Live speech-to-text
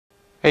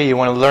Hey, you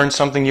want to learn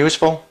something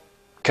useful?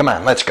 Come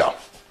on, let's go.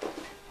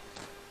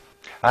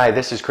 Hi,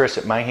 this is Chris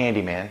at My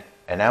Handyman,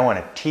 and I want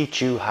to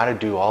teach you how to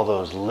do all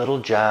those little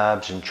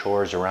jobs and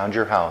chores around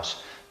your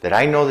house that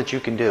I know that you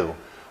can do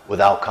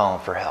without calling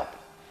for help.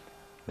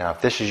 Now,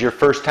 if this is your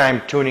first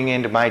time tuning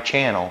into my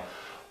channel,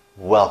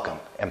 welcome.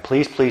 And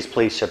please, please,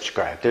 please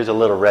subscribe. There's a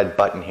little red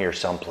button here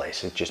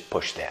someplace, and just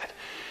push that.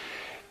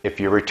 If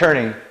you're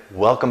returning,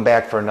 welcome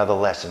back for another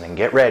lesson, and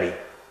get ready.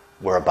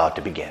 We're about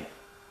to begin.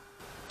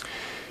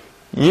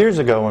 Years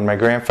ago, when my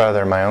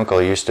grandfather and my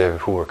uncle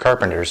who were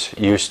carpenters,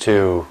 used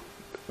to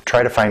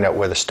try to find out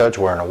where the studs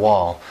were in a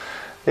wall,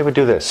 they would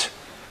do this.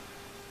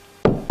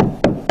 Did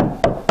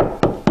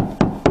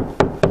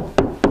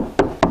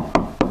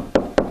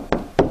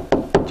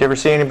you ever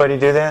see anybody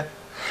do that?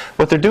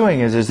 What they're doing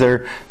is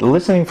they're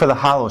listening for the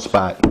hollow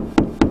spot.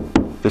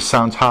 This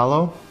sounds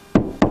hollow.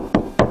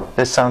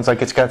 This sounds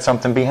like it's got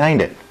something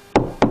behind it.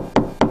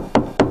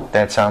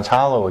 That sounds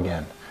hollow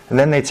again. And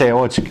then they'd say,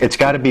 oh, it's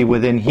got to be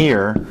within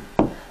here.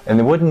 And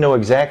they wouldn't know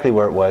exactly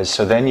where it was,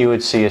 so then you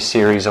would see a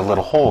series of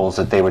little holes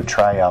that they would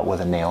try out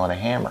with a nail and a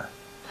hammer.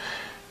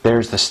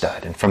 There's the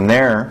stud. And from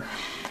there,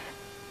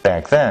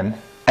 back then,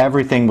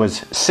 everything was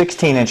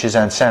 16 inches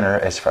on center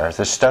as far as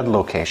the stud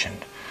location.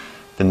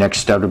 The next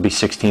stud would be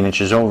 16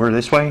 inches over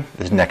this way.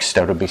 The next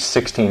stud would be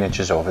 16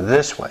 inches over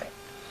this way.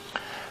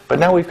 But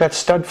now we've got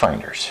stud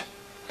finders.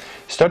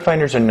 Stud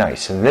finders are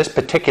nice, and this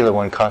particular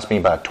one cost me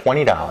about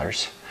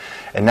 $20.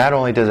 And not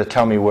only does it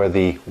tell me where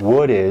the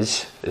wood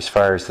is as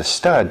far as the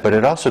stud, but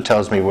it also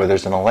tells me where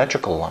there's an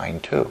electrical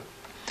line too.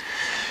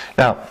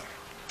 Now,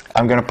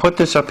 I'm going to put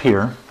this up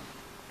here.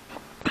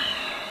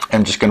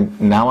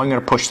 Now I'm going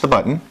to push the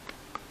button.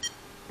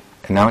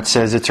 And now it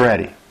says it's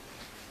ready.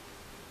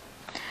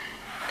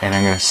 And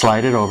I'm going to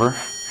slide it over.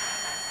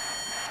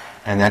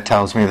 And that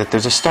tells me that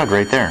there's a stud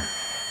right there.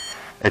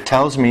 It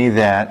tells me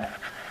that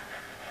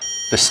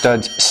the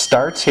stud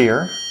starts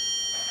here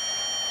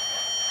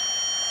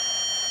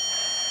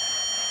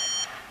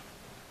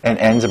and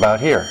ends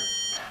about here.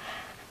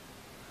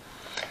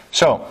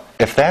 So,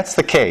 if that's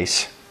the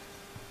case,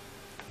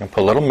 I'm going to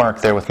put a little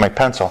mark there with my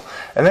pencil.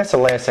 And that's the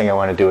last thing I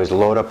want to do, is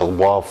load up a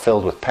wall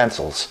filled with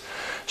pencils.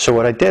 So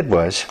what I did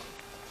was,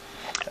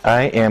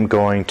 I am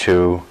going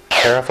to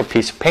tear off a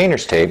piece of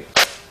painter's tape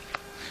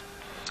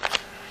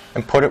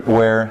and put it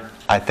where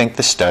I think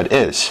the stud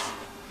is.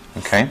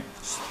 Okay?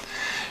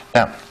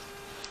 Now,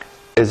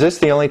 is this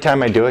the only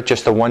time I do it,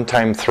 just the one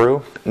time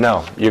through?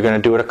 No, you're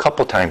going to do it a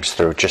couple times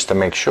through just to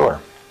make sure.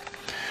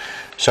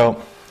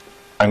 So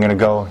I'm going to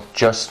go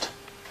just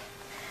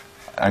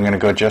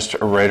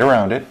right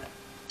around it.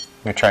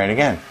 I'm going to try it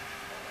again.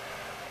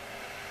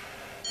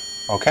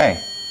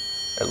 Okay,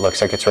 it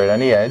looks like it's right on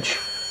the edge.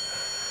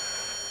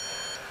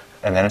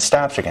 And then it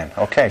stops again.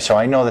 Okay, so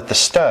I know that the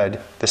stud,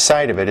 the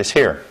side of it, is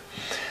here.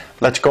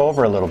 Let's go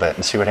over a little bit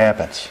and see what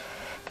happens.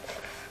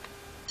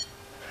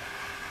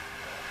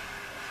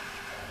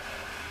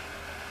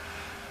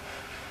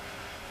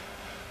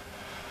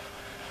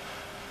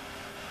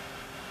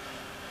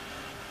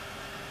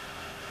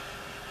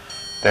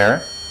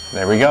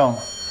 There we go.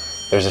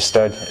 There's a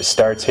stud. It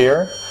starts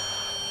here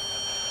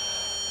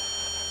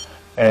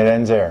and it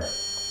ends there.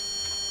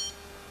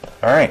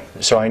 Alright,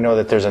 so I know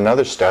that there's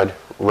another stud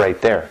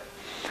right there.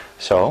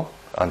 So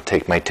I'll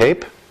take my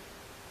tape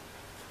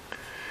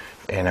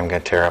and I'm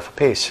going to tear off a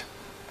piece.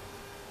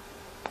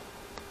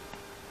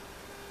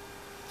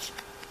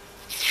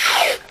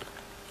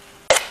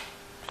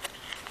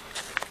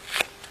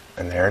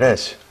 And there it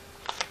is.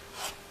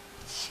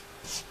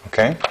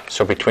 Okay,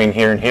 so between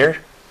here and here,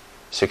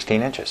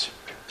 16 inches.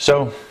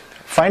 So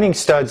finding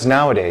studs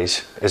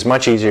nowadays is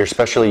much easier,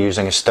 especially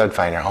using a stud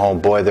finder. Oh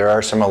boy, there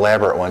are some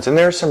elaborate ones, and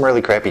there are some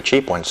really crappy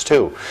cheap ones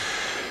too.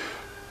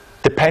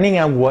 Depending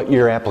on what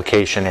your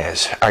application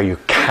is, are you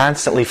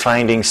constantly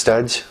finding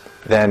studs?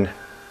 Then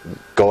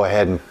go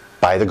ahead and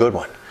buy the good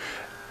one.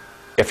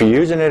 If you're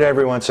using it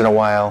every once in a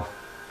while,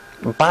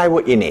 buy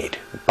what you need.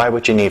 Buy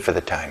what you need for the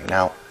time.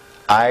 Now,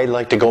 I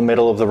like to go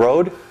middle of the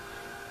road,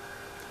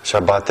 so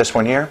I bought this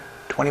one here,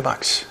 20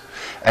 bucks.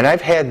 And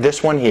I've had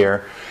this one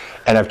here,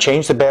 and I've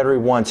changed the battery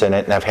once in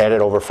it, and I've had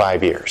it over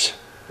 5 years.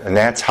 And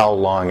that's how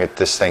long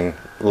this thing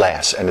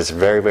lasts, and it's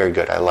very, very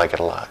good. I like it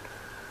a lot.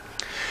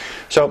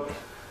 So,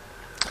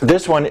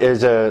 this one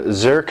is a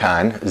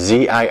Zircon,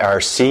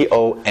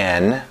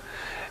 Z-I-R-C-O-N,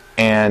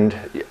 and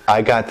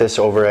I got this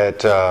over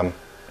at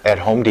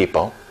Home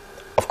Depot.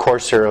 Of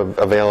course, they're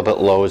available at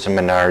Lowe's and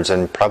Menards,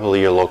 and probably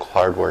your local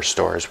hardware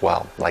store as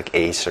well, like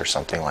Ace or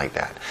something like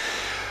that.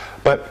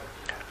 But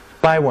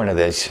buy one of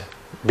these,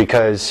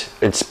 because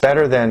it's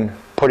better than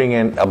putting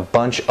in a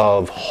bunch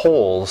of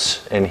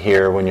holes in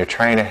here when you're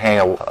trying to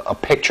hang a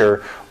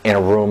picture in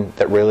a room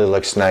that really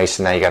looks nice,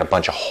 and now you got a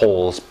bunch of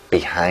holes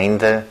behind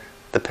the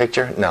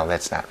picture. No,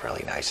 that's not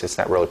really nice. It's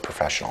not really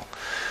professional.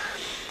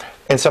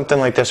 And something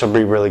like this will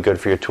be really good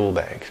for your tool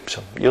bag.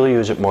 So you'll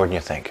use it more than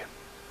you think.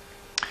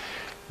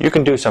 You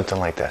can do something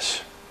like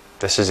this.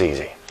 This is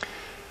easy.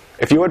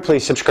 If you would,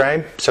 please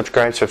subscribe.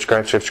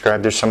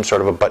 There's some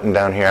sort of a button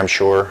down here, I'm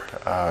sure.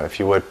 If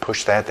you would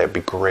push that, that'd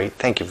be great.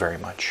 Thank you very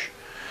much.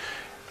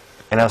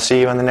 And I'll see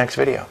you on the next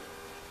video.